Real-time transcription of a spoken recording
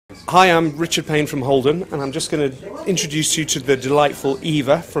Hi, I'm Richard Payne from Holdan, and I'm just going to introduce you to the delightful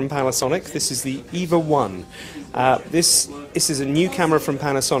EVA from Panasonic. This is the EVA1. This is a new camera from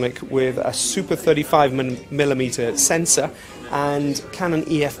Panasonic with a super 35mm sensor and Canon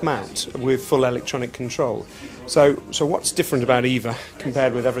EF mount with full electronic control. So what's different about EVA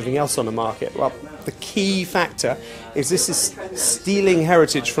compared with everything else on the market? Well, the key factor is this is stealing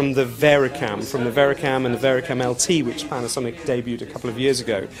heritage from the Vericam, and the Vericam LT, which Panasonic debuted a couple of years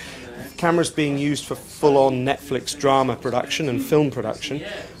ago. The camera's being used for full-on Netflix drama production and film production,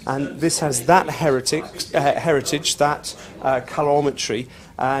 and this has that heritage, that colorimetry,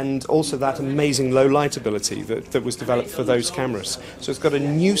 and also that amazing low light ability that was developed for those cameras. So it's got a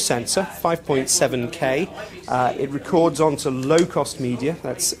new sensor, 5.7K. It records onto low-cost media,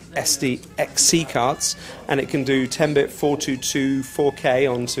 that's SD XC cards, and it can do 10-bit 422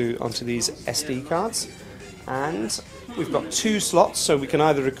 4K onto these SD cards. And we've got two slots, so we can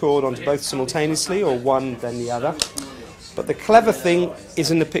either record onto both simultaneously or one then the other. But the clever thing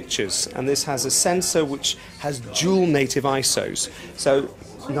is in the pictures, and this has a sensor which has dual native ISOs. So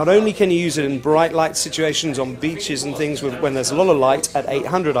not only can you use it in bright light situations on beaches and things when there's a lot of light at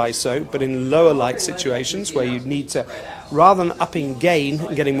 800 ISO, but in lower light situations where you need to, rather than upping gain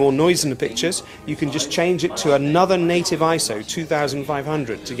and getting more noise in the pictures, you can just change it to another native ISO,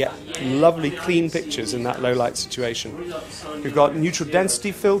 2500, to get lovely clean pictures in that low light situation. We've got neutral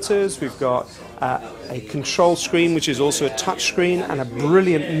density filters, we've got a control screen which is also a touch screen, and a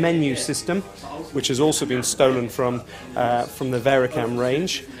brilliant menu system which has also been stolen from the Vericam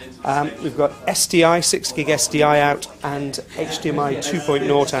range. We've got SDI, 6GB SDI out, and HDMI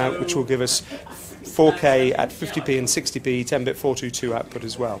 2.0 out, which will give us 4K at 50p and 60p, 10-bit 422 output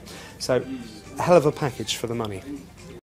as well. So, a hell of a package for the money.